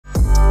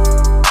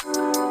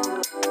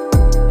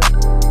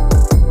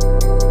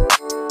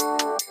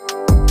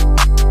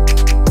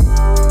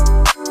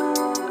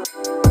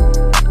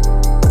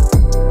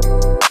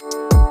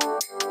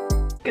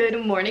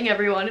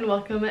everyone, and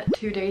welcome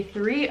to day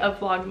 3 of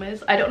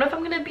Vlogmas. I don't know if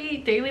I'm gonna be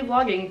daily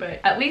vlogging, but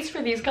at least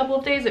for these couple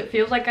of days it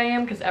feels like I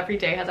am, because every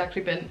day has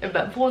actually been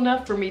eventful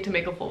enough for me to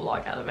make a full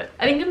vlog out of it.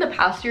 I think in the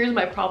past years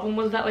my problem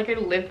was that like I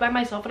lived by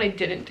myself and I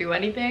didn't do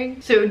anything,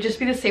 so it would just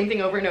be the same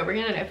thing over and over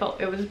again, and I felt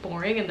it was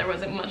boring and there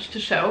wasn't much to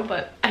show.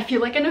 But I feel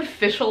like an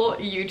official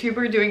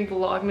YouTuber doing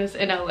Vlogmas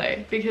in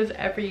LA, because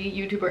every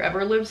YouTuber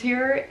ever lives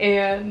here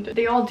and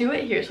they all do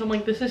it here, so I'm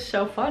like, this is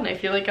so fun. I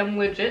feel like I'm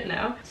legit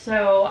now.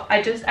 So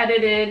I just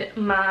edited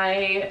my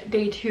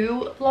day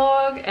 2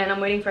 vlog and I'm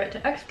waiting for it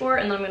to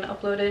export, and then I'm gonna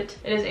upload it.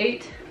 It is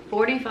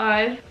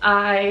 8:45.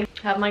 I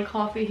have my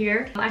coffee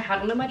here. I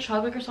had one of my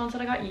chocolate croissants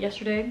that I got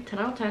yesterday, 10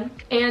 out of 10.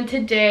 And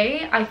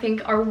today, I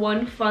think our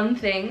one fun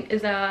thing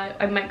is that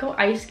I might go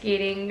ice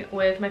skating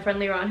with my friend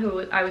Liran,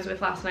 who I was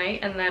with last night,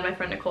 and then my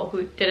friend Nicole,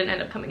 who didn't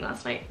end up coming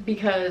last night,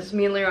 because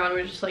me and Liran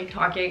were just like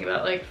talking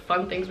about like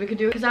fun things we could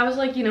do. Because I was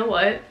like, you know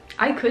what?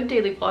 I could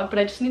daily vlog, but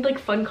I just need like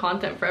fun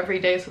content for every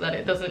day so that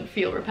it doesn't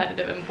feel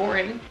repetitive and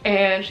boring.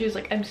 And she was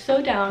like, I'm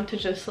so down to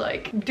just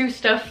like do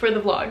stuff for the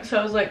vlog. So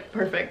I was like,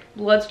 perfect,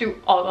 let's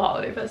do all the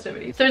holiday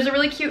festivities. So there's a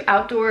really cute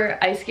outdoor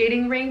ice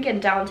skating rink in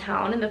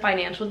downtown in the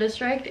financial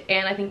district,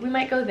 and I think we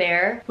might go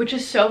there, which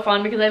is so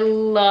fun because I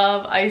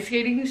love ice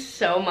skating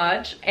so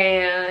much.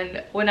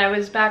 And when I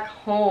was back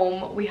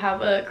home, we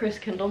have a Chris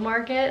Kindle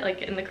market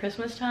like in the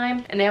Christmas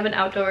time, and they have an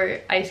outdoor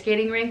ice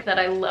skating rink that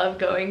I love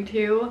going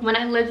to when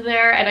I lived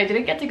there. And I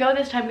didn't get to go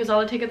this time because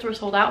all the tickets were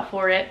sold out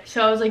for it,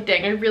 so I was like,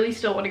 dang, I really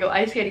still want to go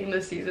ice skating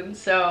this season.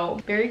 So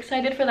very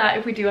excited for that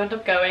if we do end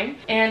up going.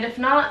 And if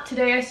not,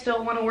 today I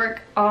still want to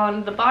work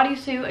on the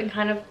bodysuit and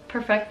kind of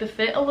perfect the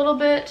fit a little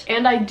bit.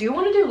 And I do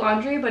want to do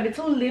laundry, but it's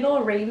a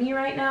little rainy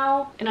right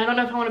now, and I don't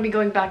know if I want to be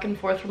going back and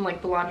forth from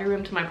like the laundry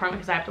room to my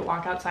apartment because I have to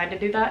walk outside to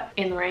do that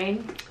in the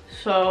rain,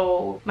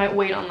 so might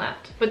wait on that.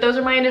 But those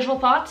are my initial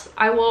thoughts.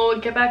 I will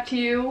get back to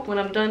you when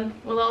I'm done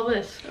with all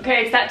this.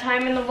 Okay, it's that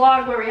time in the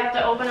vlog where we have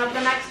to open up the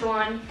next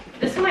one.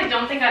 This one I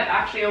don't think I've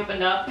actually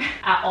opened up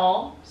at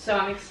all, so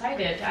I'm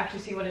excited to actually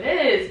see what it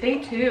is. Day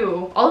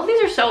 2. All of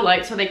these are so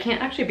light, so they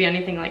can't actually be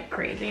anything like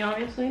crazy,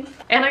 obviously.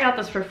 And I got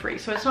this for free,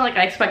 so it's not like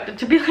I expect it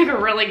to be like a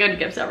really good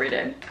gifts every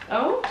day.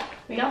 Oh,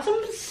 we got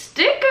some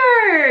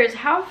stickers.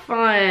 How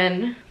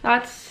fun.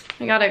 That's,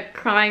 I got a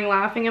crying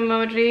laughing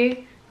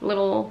emoji,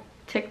 little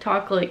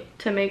TikTok like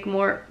to make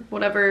more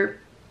whatever,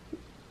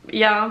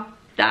 yeah,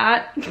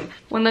 that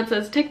one that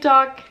says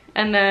TikTok,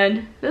 and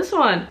then this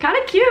one, kind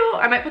of cute.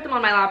 I might put them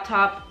on my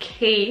laptop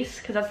case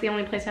because that's the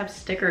only place I have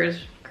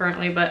stickers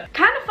currently, but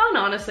kind of fun,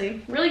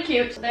 honestly. Really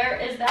cute. So there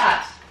is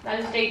that. That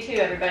is day 2,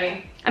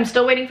 everybody. I'm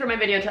still waiting for my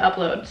video to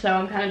upload, so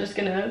I'm kind of just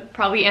gonna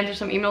probably answer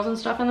some emails and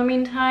stuff in the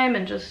meantime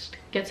and just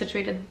get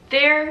situated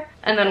there,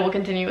 and then we'll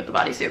continue with the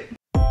bodysuit.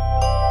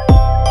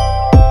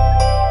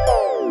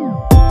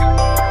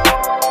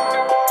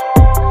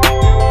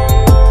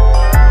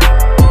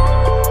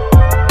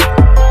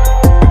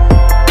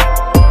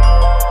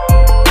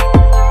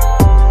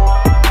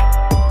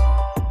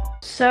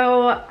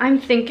 So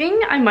I'm thinking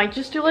I might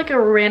just do like a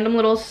random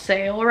little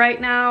sale right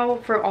now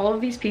for all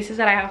of these pieces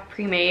that I have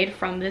pre-made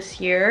from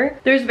this year.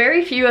 There's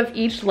very few of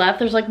each left.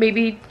 There's like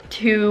maybe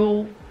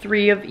 2,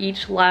 3 of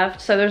each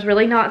left, so there's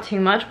really not too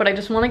much, but I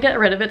just want to get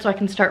rid of it so I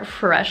can start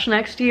fresh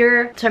next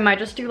year. So I might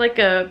just do like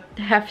a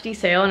hefty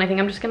sale, and I think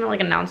I'm just gonna like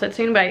announce it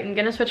soon, but I'm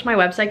gonna switch my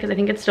website because I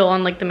think it's still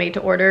on like the made to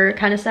order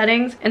kind of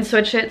settings, and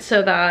switch it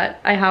so that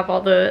I have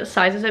all the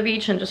sizes of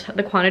each and just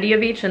the quantity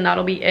of each, and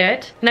that'll be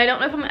it. And I don't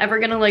know if I'm ever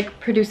gonna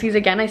like produce these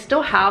again. I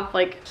still have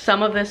like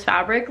some of this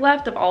fabric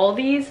left of all of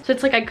these, so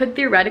it's like I could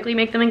theoretically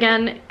make them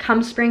again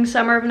come spring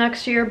summer of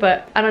next year,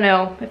 but I don't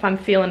know if I'm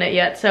feeling it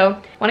yet. So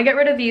I want to get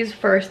rid of these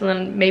first, and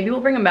then maybe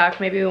we'll bring them back,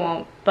 maybe we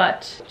won't,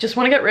 but just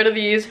want to get rid of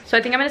these. So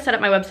I think I'm going to set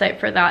up my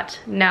website for that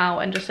now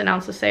and just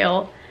announce the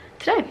sale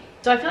today.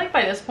 So I feel like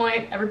by this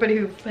point, everybody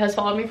who has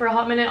followed me for a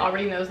hot minute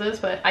already knows this,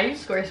 but I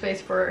use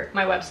Squarespace for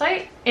my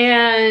website,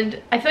 and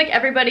I feel like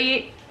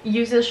everybody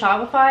uses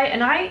Shopify,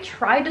 and I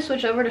tried to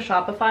switch over to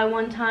Shopify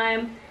one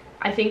time.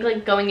 I think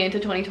like going into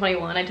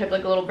 2021, I took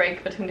like a little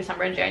break between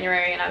December and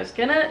January, and I was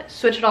gonna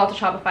switch it all to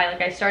Shopify.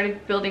 Like I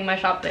started building my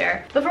shop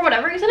there, but for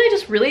whatever reason I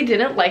just really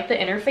didn't like the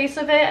interface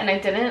of it, and I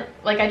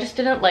just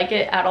didn't like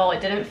it at all.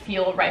 It didn't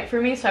feel right for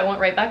me, so I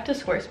went right back to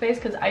Squarespace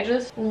because I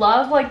just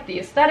love like the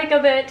aesthetic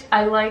of it.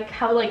 I like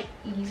how like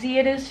easy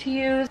it is to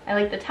use. I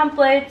like the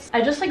templates. I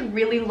just like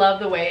really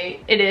love the way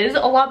it is, a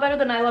lot better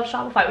than I love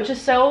Shopify, which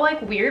is so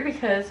like weird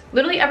because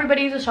literally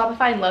everybody uses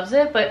Shopify and loves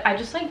it, but I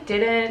just like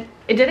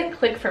it didn't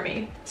click for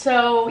me.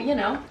 So, you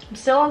know, I'm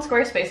still on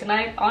Squarespace and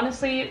I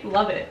honestly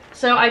love it.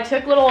 So I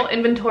took little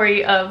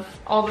inventory of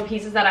all the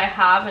pieces that I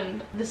have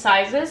and the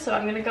sizes, so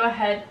I'm gonna go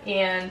ahead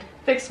and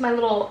fix my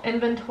little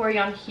inventory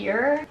on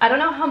here. I don't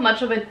know how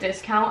much of a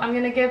discount I'm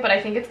gonna give, but I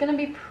think it's gonna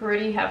be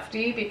pretty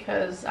hefty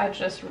because I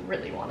just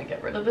really want to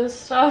get rid of this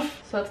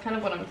stuff. So that's kind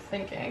of what I'm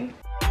thinking.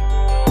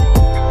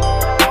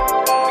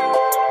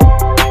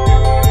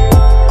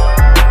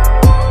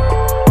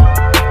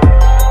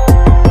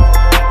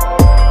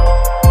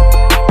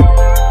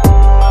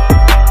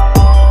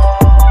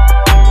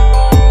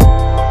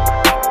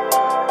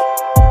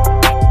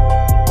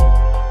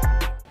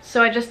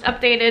 So I just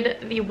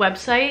updated the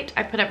website.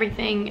 I put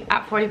everything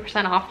at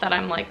 40% off that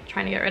I'm like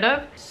trying to get rid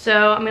of.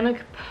 So I'm gonna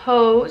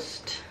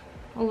post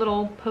a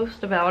little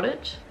post about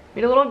it.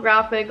 Made a little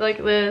graphic like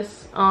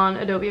this on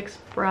Adobe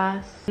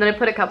Express. And then I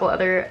put a couple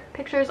other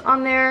pictures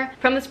on there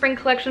from the spring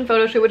collection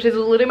photo shoot, which is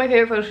literally my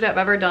favorite photo shoot I've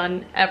ever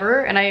done,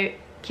 ever. And I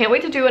can't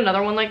wait to do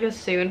another one like this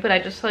soon, but I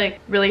just like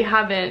really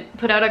haven't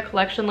put out a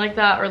collection like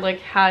that or like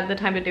had the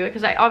time to do it,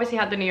 because I obviously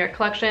had the New York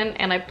collection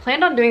and I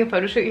planned on doing a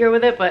photo shoot here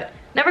with it, but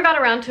never got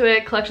around to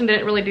it. Collection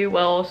didn't really do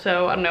well,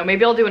 so I don't know,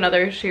 maybe I'll do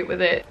another shoot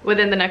with it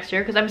within the next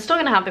year, because I'm still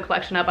gonna have the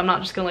collection up. I'm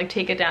not just gonna like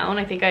take it down.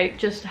 I think I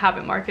just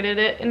haven't marketed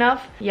it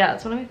enough. Yeah,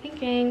 that's what I'm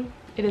thinking.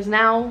 It is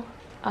now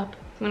up.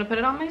 I'm gonna put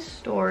it on my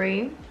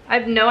story. I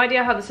have no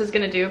idea how this is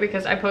gonna do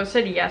because I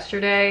posted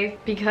yesterday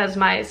because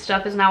my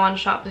stuff is now on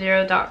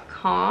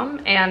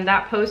shopzero.com and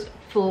that post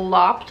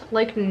flopped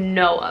like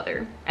no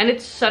other. And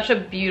it's such a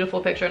beautiful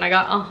picture and I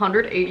got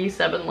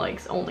 187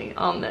 likes only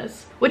on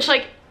this, which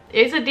like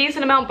is a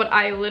decent amount, but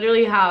I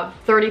literally have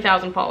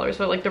 30,000 followers,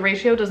 so like the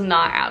ratio does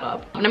not add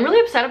up. And I'm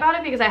really upset about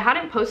it because I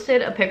hadn't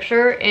posted a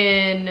picture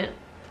in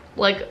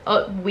like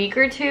a week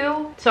or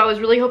two, so I was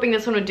really hoping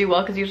this one would do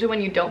well, because usually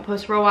when you don't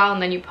post for a while and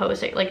then you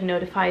post, it like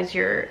notifies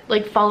your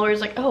like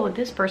followers like, oh,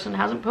 this person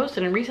hasn't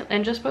posted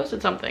and just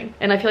posted something,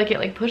 and I feel like it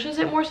like pushes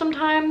it more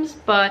sometimes.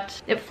 But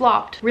it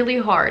flopped really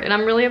hard and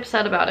I'm really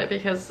upset about it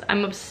because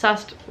I'm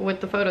obsessed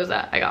with the photos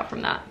that I got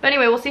from that. But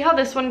anyway, we'll see how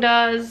this one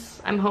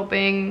does. I'm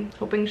hoping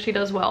she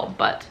does well.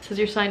 But this is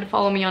your sign to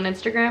follow me on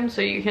Instagram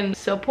so you can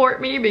support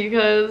me,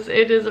 because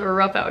it is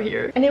rough out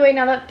here. Anyway,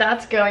 now that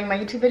that's going, my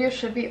YouTube video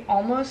should be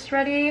almost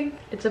ready.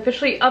 It's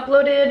officially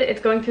uploaded.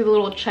 It's going through the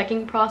little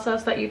checking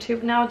process that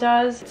YouTube now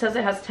does. It says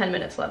it has 10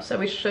 minutes left, so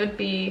we should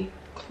be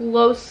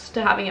close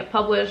to having it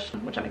published,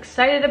 which I'm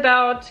excited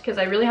about because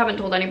I really haven't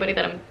told anybody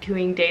that I'm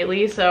doing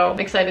daily, so I'm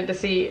excited to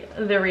see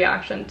the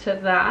reaction to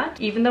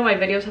that, even though my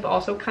videos have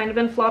also kind of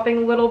been flopping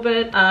a little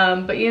bit.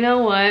 But you know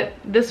what,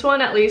 this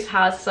one at least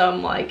has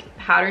some like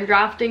pattern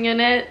drafting in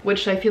it,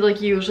 which I feel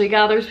like usually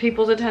gathers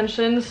people's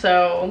attention,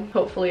 so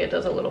hopefully it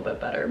does a little bit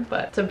better.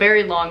 But it's a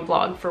very long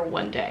vlog for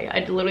one day. I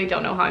literally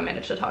don't know how I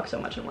managed to talk so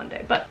much in one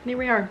day, but here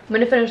we are. I'm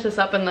gonna finish this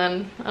up and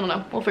then, I don't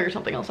know, we'll figure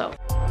something else out.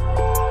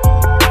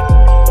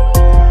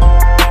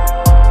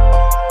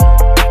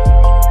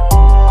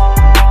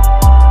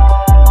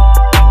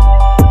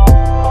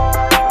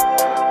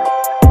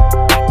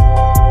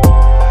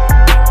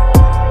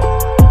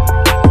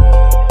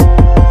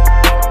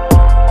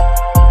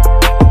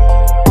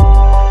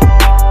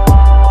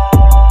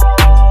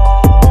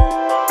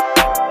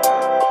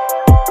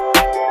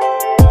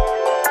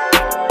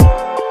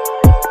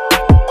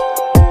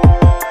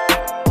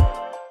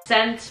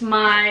 Since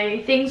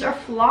my things are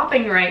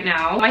flopping right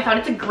now, I thought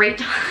it's a great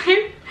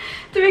time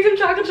to make some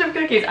chocolate chip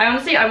cookies. I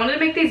wanted to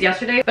make these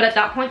yesterday, but at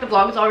that point the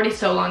vlog was already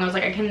so long. I was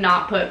like, I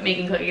cannot put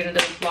making cookies into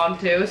this vlog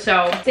too,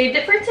 so saved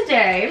it for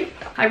today.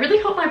 I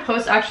really hope my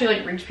posts actually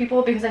like reach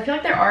people, because I feel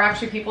like there are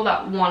actually people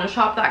that want to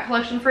shop that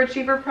collection for a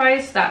cheaper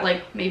price that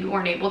like maybe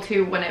weren't able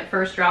to when it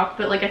first dropped,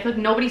 but like I feel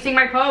like nobody's seeing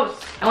my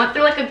posts. I went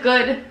through like I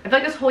feel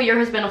like this whole year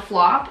has been a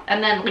flop,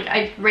 and then like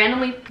I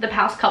randomly the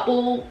past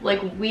couple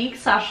like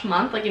weeks /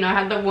 month, like, you know, I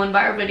had the one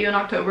viral video in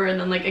October and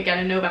then like again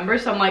in November,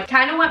 so I'm like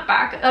kind of went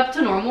back up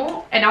to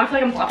normal, and now I feel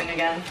like I'm flopping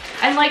again.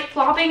 And like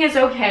flopping is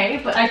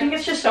okay, but I think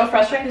it's just so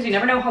frustrating because you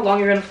never know how long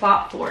you're gonna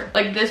flop for.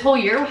 Like this whole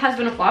year has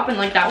been a flop, and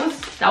like that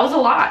was a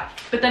lot.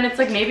 But then it's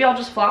like maybe I'll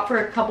just flop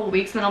for a couple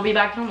weeks and then I'll be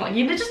back to normal. Like,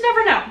 you just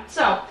never know.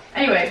 So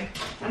anyway,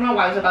 I don't know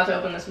why I was about to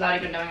open this without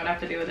even knowing what I have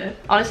to do with it.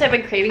 Honestly, I've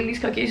been craving these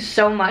cookies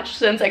so much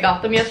since I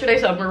got them yesterday,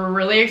 so I'm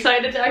really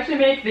excited to actually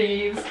make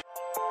these.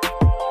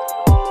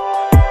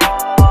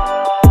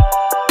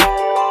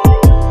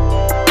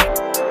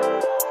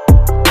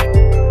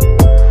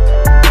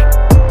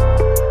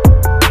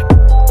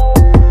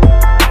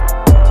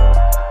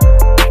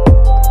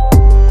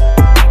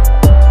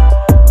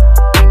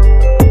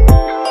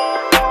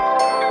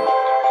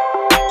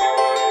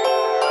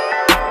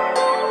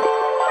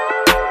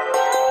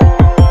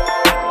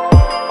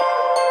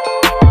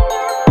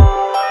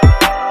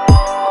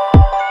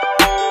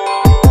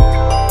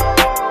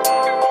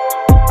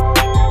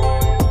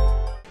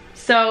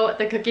 So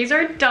the cookies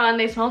are done.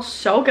 They smell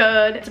so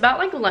good. It's about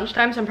like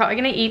lunchtime, so I'm probably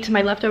gonna eat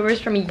my leftovers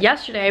from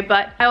yesterday,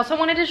 but I also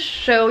wanted to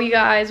show you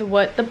guys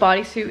what the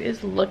bodysuit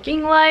is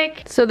looking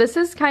like. So this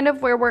is kind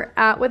of where we're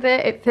at with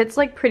it. It fits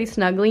like pretty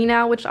snugly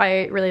now, which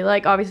I really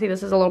like. Obviously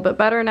this is a little bit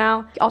better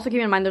now. Also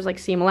keep in mind there's like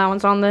seam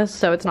allowance on this,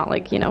 so it's not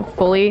like, you know,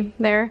 fully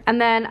there.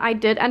 And then I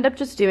did end up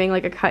just doing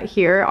like a cut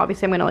here.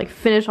 Obviously I'm gonna like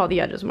finish all the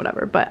edges and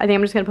whatever, but I think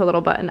I'm just gonna put a little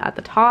button at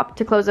the top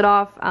to close it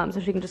off, so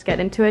she can just get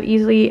into it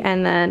easily.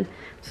 And then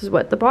this is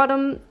what the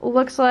bottom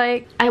looks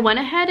like. I went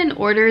ahead and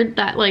ordered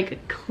that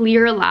like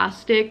clear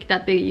elastic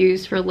that they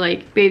use for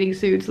like bathing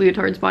suits,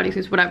 leotards,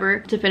 bodysuits,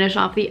 whatever, to finish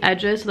off the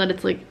edges so that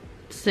it's like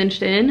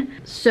cinched in,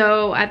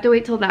 so I have to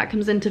wait till that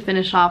comes in to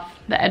finish off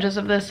the edges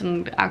of this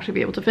and actually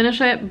be able to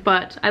finish it.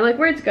 But I like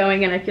where it's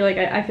going, and I feel like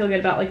I feel good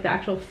about like the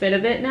actual fit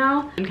of it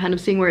now and kind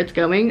of seeing where it's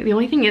going. The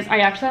only thing is I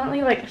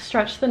accidentally like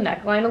stretched the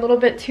neckline a little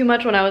bit too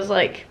much when I was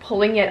like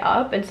pulling it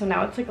up, and so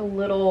now it's like a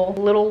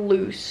little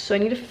loose, so I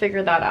need to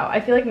figure that out. I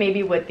feel like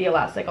maybe with the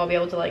elastic I'll be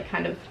able to like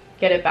kind of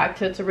get it back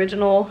to its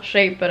original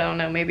shape, but I don't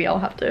know, maybe I'll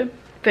have to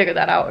figure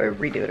that out or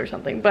redo it or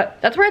something. But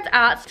that's where it's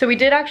at. So we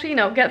did actually, you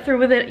know, get through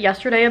with it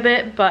yesterday a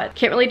bit, but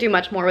can't really do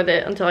much more with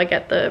it until I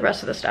get the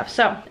rest of the stuff.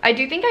 So I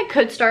do think I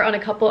could start on a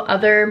couple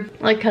other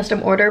like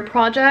custom order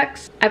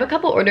projects. I have a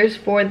couple orders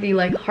for the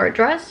like heart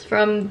dress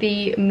from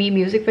the Me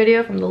music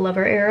video from the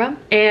Lover era,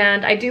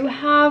 and I do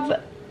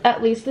have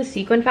at least the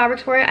sequin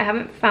fabrics for it. I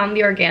haven't found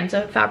the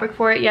organza fabric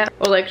for it yet,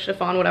 or like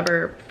chiffon,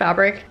 whatever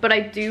fabric, but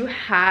I do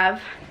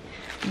have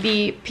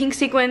the pink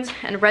sequins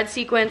and red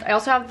sequins. I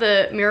also have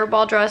the mirror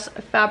ball dress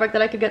fabric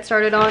that I could get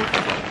started on,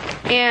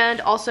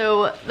 and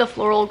also the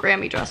floral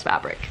Grammy dress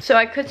fabric. So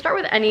I could start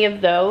with any of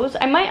those.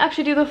 I might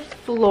actually do the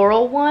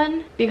floral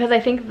one because I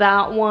think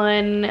that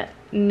one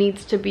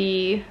needs to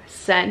be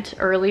sent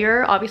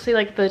earlier. Obviously,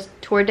 like the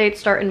tour dates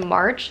start in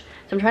March,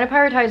 so I'm trying to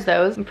prioritize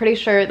those. I'm pretty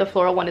sure the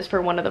floral one is for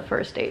one of the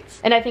first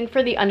dates. And I think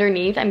for the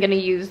underneath, I'm gonna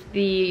use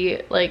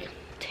the like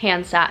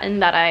tan satin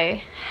that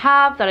I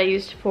have, that I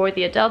used for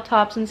the Adele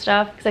tops and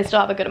stuff, because I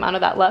still have a good amount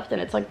of that left,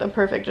 and it's like the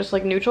perfect just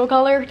like neutral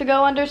color to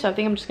go under. So I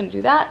think I'm just gonna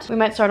do that. We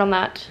might start on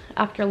that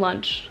after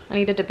lunch. I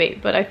need to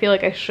debate, but I feel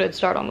like I should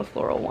start on the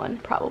floral one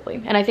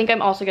probably. And I think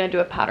I'm also gonna do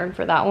a pattern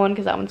for that one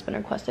because that one's been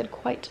requested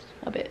quite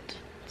a bit.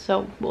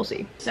 So we'll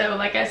see. So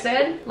like I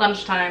said,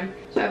 lunchtime.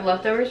 So I have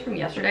leftovers from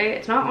yesterday.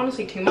 It's not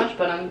honestly too much,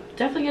 but I'm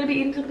definitely gonna be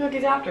eating some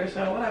cookies after,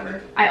 so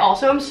whatever. I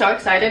also am so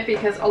excited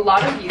because a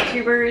lot of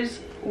YouTubers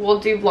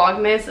will do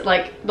Vlogmas,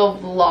 like they'll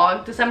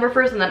vlog December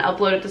 1st and then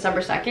upload it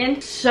December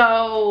 2nd.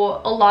 So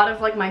a lot of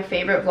like my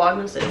favorite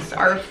Vlogmases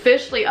are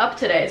officially up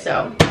today,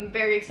 so I'm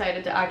very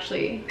excited to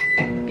actually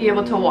be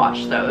able to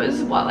watch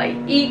those while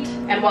I eat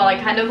and while I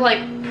kind of like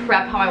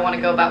prep how I want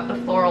to go about the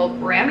floral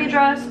Grammy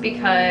dress,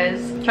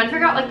 because I'm trying to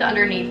figure out like the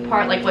underneath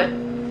part, like what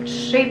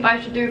shape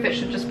I should do, if it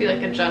should just be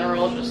like a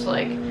general just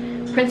like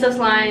princess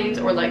lines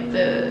or like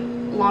the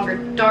longer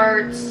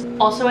darts.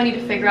 Also I need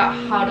to figure out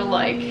how to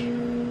like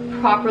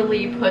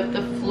properly put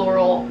the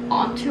floral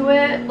onto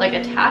it, like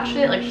attach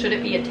it, like should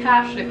it be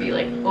attached, should it be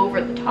like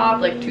over the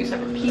top, like two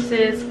separate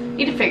pieces.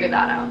 Need to figure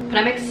that out, but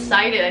I'm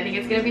excited. I think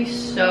it's gonna be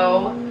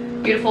so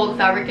beautiful. The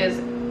fabric is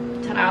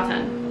 10 out of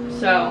 10,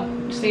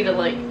 so just need to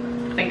like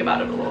think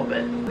about it a little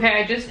bit.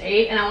 Okay, I just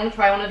ate and I want to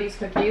try one of these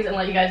cookies and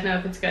let you guys know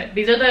if it's good.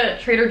 These are the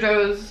Trader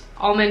Joe's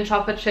almond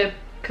chocolate chip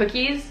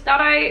cookies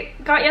that I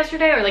got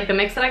yesterday, or like the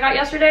mix that I got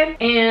yesterday,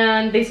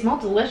 and they smell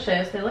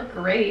delicious. They look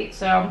great,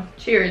 so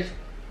cheers.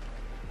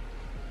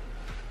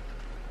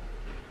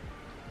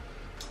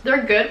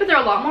 They're good, but they're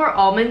a lot more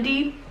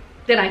almondy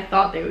than I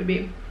thought they would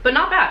be. But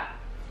not bad.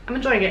 I'm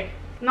enjoying it.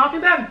 Not too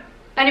bad.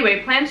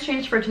 Anyway, plans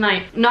changed for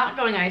tonight. Not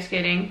going ice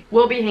skating.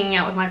 We'll be hanging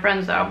out with my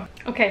friends though.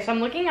 Okay, so I'm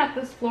looking at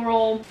this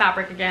floral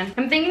fabric again.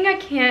 I'm thinking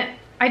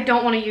I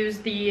don't want to use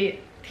the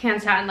tan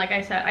satin like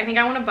I said. I think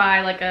I want to buy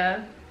like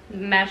a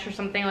mesh or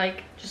something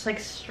like just like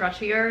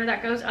stretchier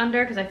that goes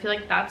under, because I feel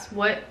like that's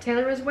what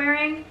Taylor was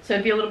wearing, so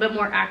it'd be a little bit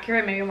more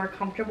accurate, maybe more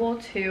comfortable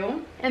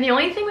too. And the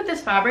only thing with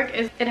this fabric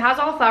is it has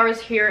all flowers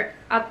here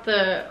at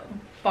the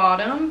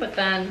bottom, but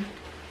then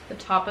the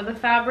top of the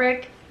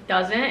fabric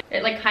doesn't.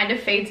 It like kind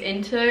of fades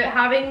into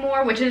having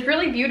more, which is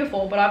really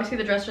beautiful, but obviously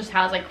the dress just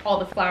has like all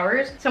the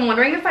flowers. So I'm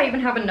wondering if I even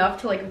have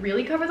enough to like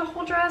really cover the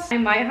whole dress. I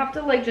might have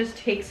to like just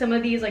take some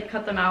of these, like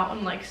cut them out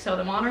and like sew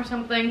them on or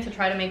something to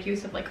try to make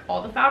use of like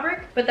all the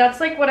fabric. But that's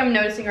like what I'm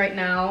noticing right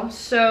now.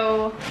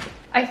 So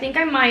I think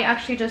I might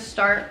actually just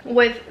start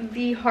with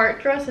the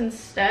heart dress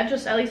instead,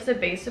 just at least the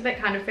base of it,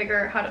 kind of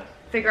figure out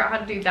how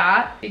to do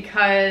that,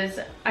 because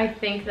I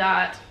think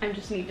that I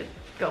just need to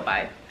go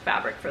buy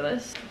fabric for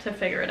this to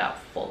figure it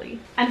out fully.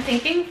 I'm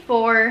thinking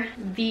for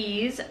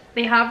these,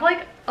 they have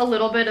like a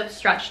little bit of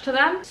stretch to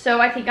them,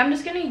 so I think I'm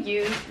just gonna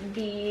use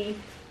the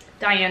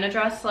Diana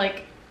dress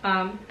like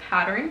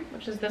pattern,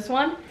 which is this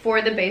one,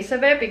 for the base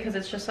of it, because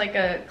it's just like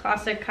a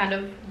classic kind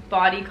of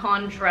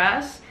bodycon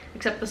dress,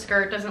 except the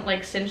skirt doesn't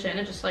like cinch in,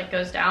 it just like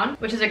goes down,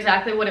 which is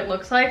exactly what it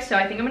looks like. So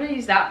I think I'm gonna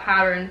use that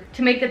pattern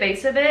to make the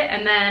base of it,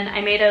 and then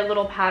I made a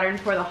little pattern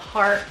for the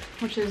heart,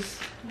 which is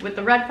with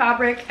the red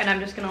fabric, and I'm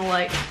just gonna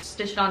like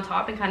stitch it on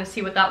top and kind of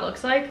see what that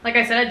looks like. Like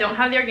I said, I don't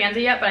have the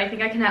organza yet, but I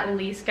think I can at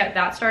least get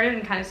that started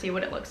and kind of see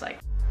what it looks like.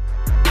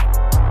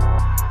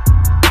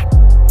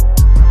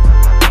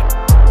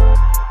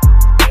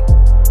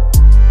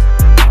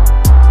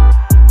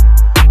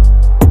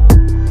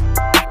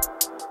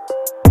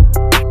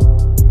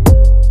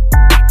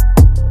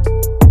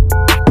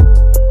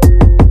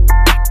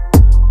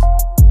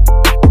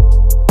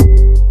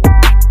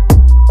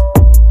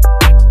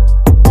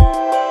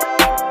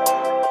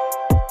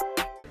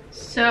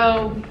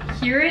 So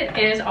here it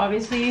is.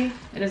 Obviously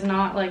it is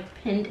not like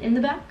pinned in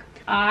the back.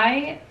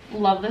 I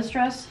love this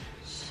dress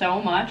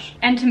so much.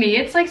 And to me,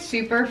 it's like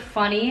super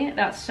funny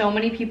that so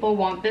many people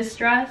want this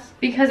dress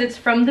because it's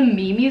from the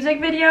Me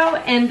music video,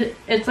 and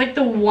it's like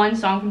the one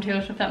song from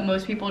Taylor Swift that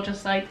most people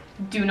just like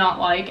do not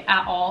like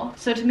at all.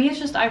 So to me, it's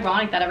just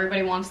ironic that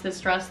everybody wants this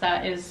dress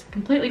that is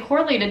completely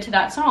correlated to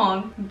that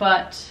song,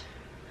 but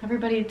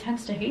everybody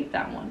tends to hate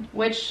that one,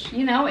 which,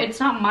 you know, it's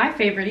not my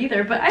favorite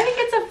either, but I think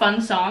it's a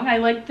fun song. I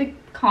like the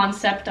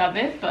concept of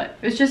it, but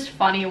it was just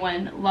funny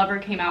when Lover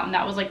came out and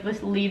that was like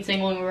this lead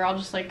single and we were all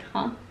just like,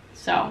 huh?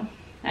 So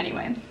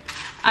anyway,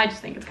 I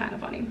just think it's kind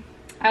of funny.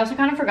 I also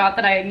kind of forgot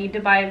that I need to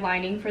buy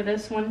lining for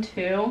this one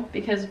too,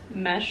 because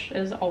mesh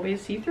is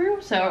always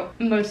see-through. So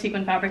most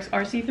sequin fabrics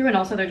are see-through, and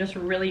also they're just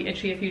really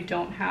itchy if you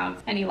don't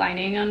have any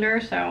lining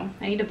under. So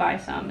I need to buy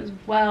some as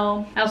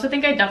well. I also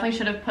think I definitely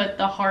should have put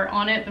the heart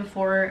on it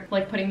before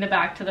like putting the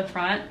back to the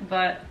front,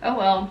 but oh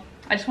well.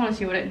 I just want to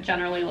see what it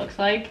generally looks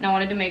like. And I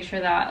wanted to make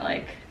sure that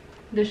like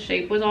the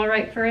shape was all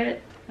right for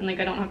it, and like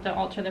I don't have to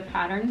alter the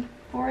pattern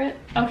for it.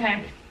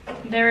 Okay,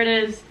 there it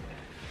is,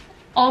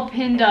 all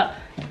pinned up.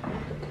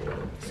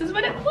 This is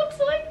what it looks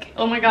like.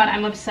 Oh my god,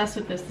 I'm obsessed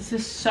with this. This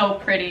is so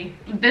pretty.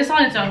 This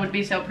on its own would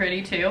be so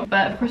pretty too.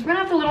 But of course we're gonna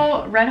have the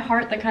little red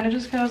heart that kind of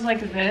just goes like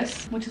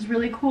this, which is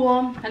really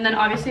cool. And then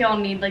obviously I'll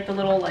need like the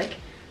little like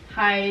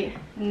high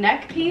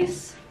neck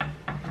piece. And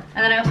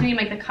then I also need to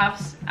make the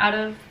cuffs out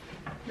of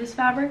this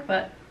fabric,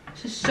 but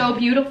this is so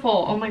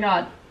beautiful. Oh my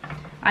god.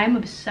 I am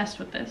obsessed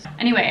with this.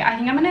 Anyway, I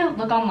think I'm gonna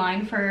look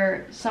online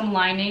for some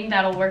lining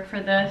that'll work for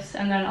this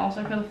and then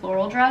also for the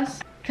floral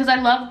dress. Because I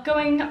love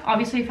going,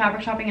 obviously,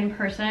 fabric shopping in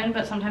person,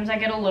 but sometimes I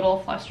get a little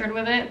flustered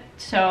with it.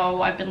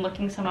 So I've been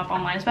looking some up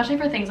online, especially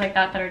for things like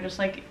that that are just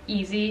like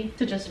easy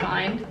to just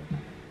find.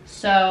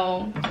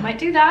 So I might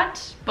do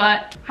that,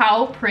 but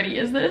how pretty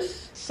is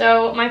this?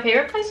 So my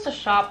favorite place to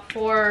shop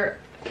for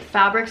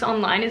fabrics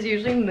online is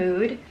usually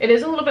Mood. It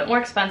is a little bit more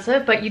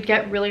expensive, but you'd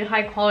get really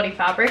high quality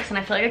fabrics, and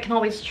I feel like I can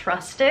always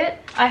trust it.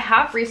 I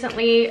have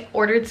recently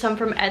ordered some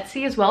from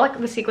Etsy as well. Like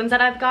the sequins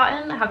that I've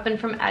gotten have been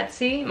from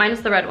Etsy,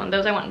 minus the red one.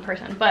 Those I want in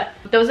person, but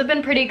those have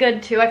been pretty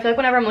good too. I feel like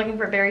whenever I'm looking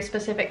for a very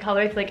specific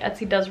color, I feel like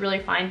Etsy does really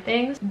find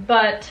things.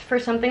 But for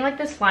something like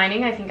this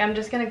lining, I think I'm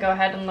just gonna go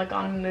ahead and look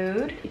on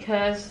Mood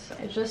because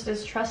it just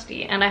is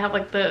trusty, and I have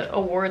like the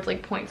awards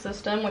like point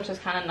system, which is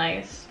kind of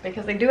nice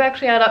because they do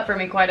actually add up for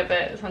me quite a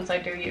bit since I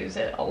do use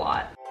it a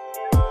lot.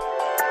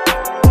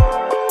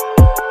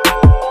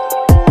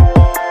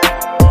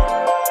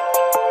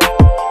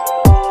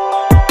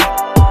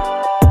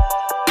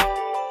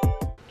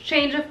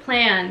 Change of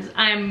plans.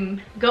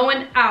 I'm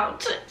going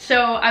out. So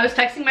I was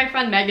texting my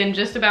friend Megan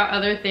just about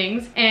other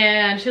things,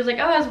 and she was like,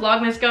 oh, how's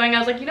Vlogmas going? I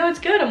was like, you know, it's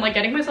good. I'm like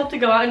getting myself to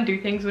go out and do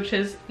things, which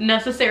is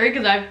necessary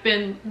because I've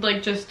been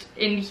like just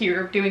in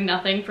here doing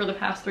nothing for the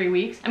past 3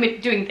 weeks. I mean,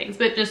 doing things,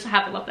 but just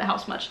haven't left the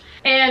house much.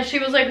 And she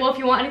was like, well, if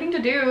you want anything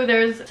to do,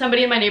 there's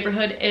somebody in my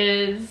neighborhood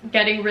is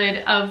getting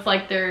rid of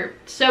like their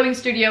sewing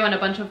studio and a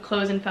bunch of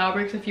clothes and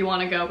fabrics if you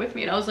want to go with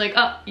me. And I was like,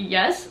 oh,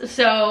 yes.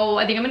 So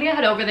I think I'm gonna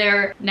head over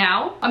there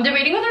now. I'm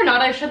debating whether or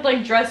not I should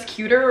like dress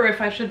cuter or if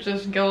I should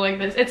just go like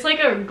this. It's like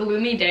a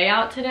gloomy day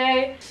out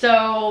today,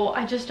 so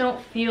I just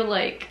don't feel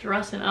like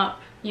dressing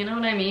up, you know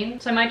what I mean?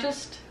 So I might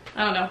just,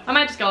 I don't know, I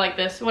might just go like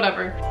this,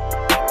 whatever.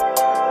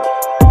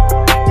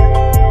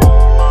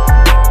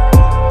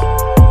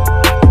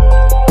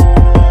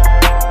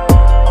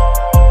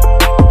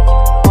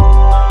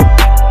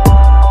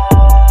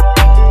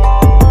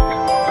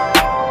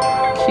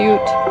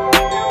 Cute.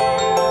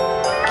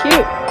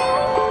 Cute.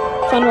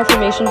 Fun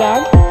Reformation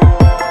bag.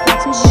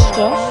 Got some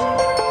stuff.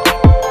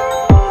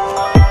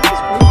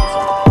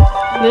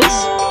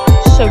 This,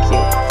 so cute.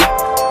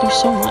 There's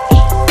so much.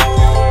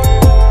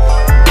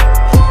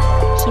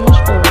 So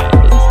much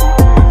variety.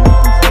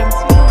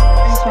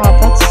 Stop,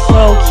 that's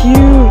so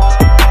cute.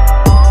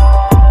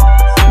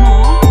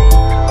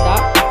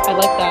 I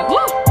like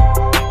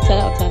that. 10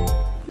 out of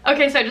 10.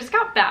 Okay, so I just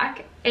got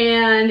back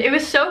and it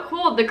was so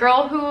cool. The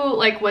girl who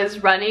like was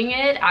running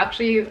it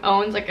actually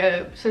owns like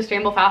a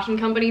sustainable fashion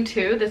company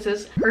too. This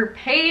is her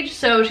page,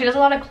 so she does a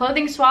lot of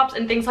clothing swaps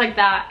and things like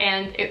that,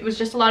 and it was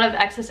just a lot of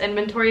excess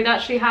inventory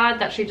that she had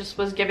that she just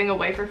was giving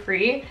away for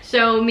free.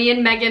 So me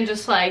and Megan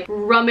just like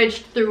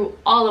rummaged through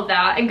all of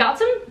that and got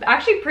some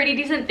actually pretty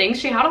decent things.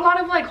 She had a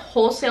lot of like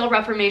wholesale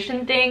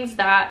Reformation things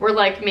that were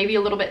like maybe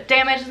a little bit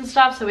damaged and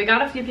stuff, so we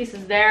got a few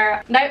pieces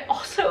there. And I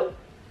also,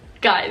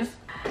 guys,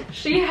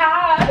 she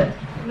had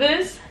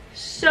this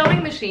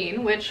sewing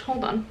machine, which,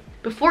 hold on,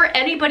 before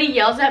anybody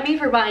yells at me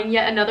for buying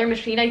yet another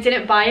machine, I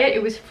didn't buy it,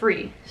 it was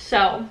free,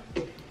 so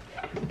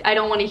I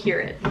don't want to hear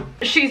it.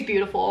 She's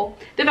beautiful.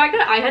 The fact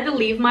that I had to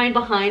leave mine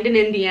behind in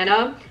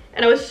Indiana,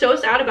 and I was so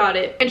sad about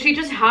it, and she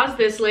just has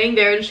this laying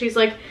there and she's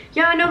like,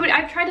 yeah, nobody,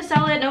 I've tried to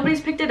sell it,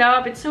 nobody's picked it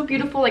up, it's so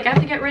beautiful, like I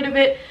have to get rid of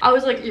it. I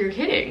was like, you're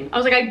kidding. I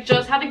was like, I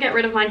just had to get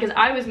rid of mine because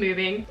I was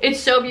moving. It's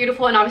so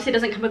beautiful, and obviously it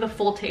doesn't come with a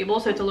full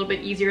table, so it's a little bit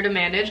easier to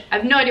manage. I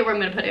have no idea where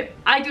I'm gonna put it.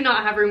 I do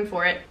not have room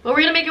for it, but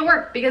we're gonna make it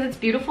work because it's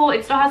beautiful.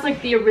 It still has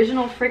like the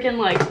original freaking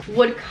like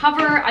wood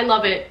cover. I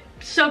love it.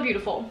 So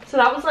beautiful. So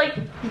that was like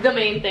the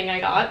main thing I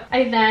got.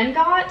 I then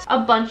got a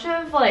bunch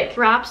of like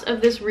wraps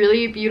of this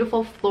really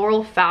beautiful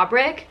floral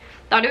fabric.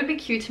 Thought it would be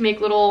cute to make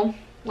little,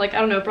 like, I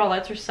don't know,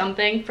 bralettes or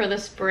something for the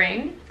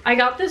spring. I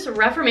got this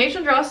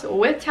Reformation dress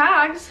with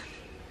tags.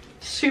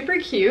 Super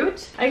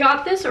cute. I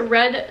got this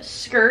red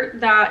skirt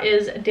that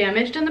is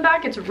damaged in the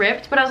back. It's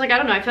ripped, but I was like, I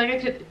don't know, I feel like I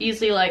could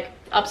easily like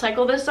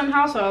upcycle this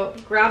somehow, so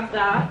grab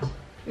that.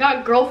 I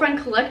got Girlfriend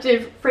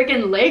Collective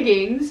freaking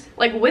leggings,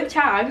 like with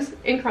tags,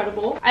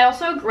 incredible. I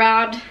also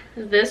grabbed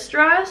this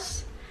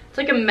dress. It's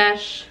like a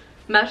mesh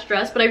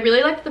dress, but I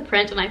really liked the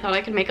print and I thought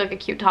I could make like a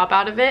cute top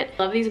out of it.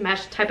 I love these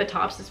mesh type of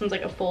tops. This one's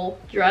like a full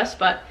dress,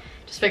 but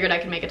just figured I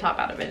could make a top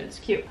out of it. It's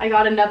cute. I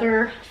got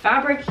another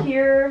fabric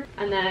here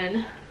and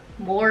then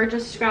more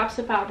just scraps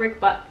of fabric,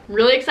 but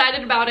really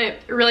excited about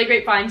it. Really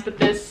great finds, but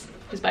this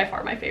is by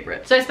far my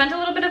favorite. So I spent a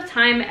little bit of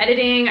time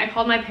editing. I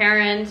called my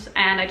parents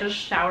and I just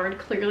showered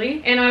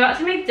clearly. And I'm about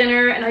to make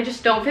dinner and I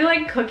just don't feel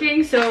like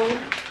cooking. So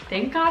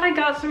thank God I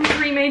got some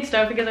pre-made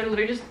stuff because I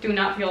literally just do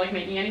not feel like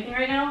making anything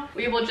right now.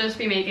 We will just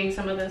be making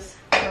some of this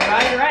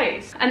fried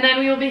rice. And then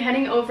we will be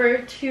heading over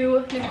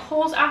to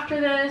Nicole's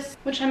after this,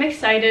 which I'm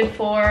excited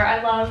for.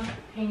 I love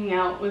hanging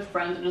out with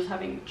friends and just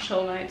having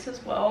chill nights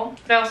as well.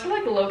 But I also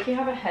like low-key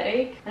have a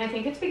headache and I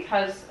think it's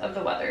because of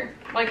the weather.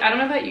 Like, I don't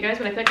know about you guys,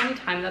 but I feel like any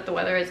time that the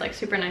weather is like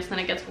super nice and then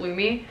it gets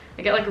gloomy,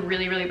 I get like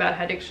really bad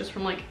headaches just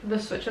from like the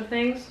switch of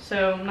things.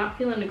 So I'm not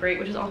feeling great,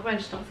 which is also why I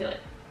just don't feel like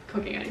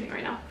cooking anything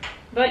right now.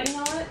 But you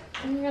know what?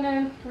 We're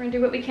gonna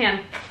do what we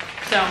can.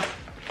 So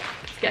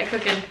let's get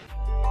cooking.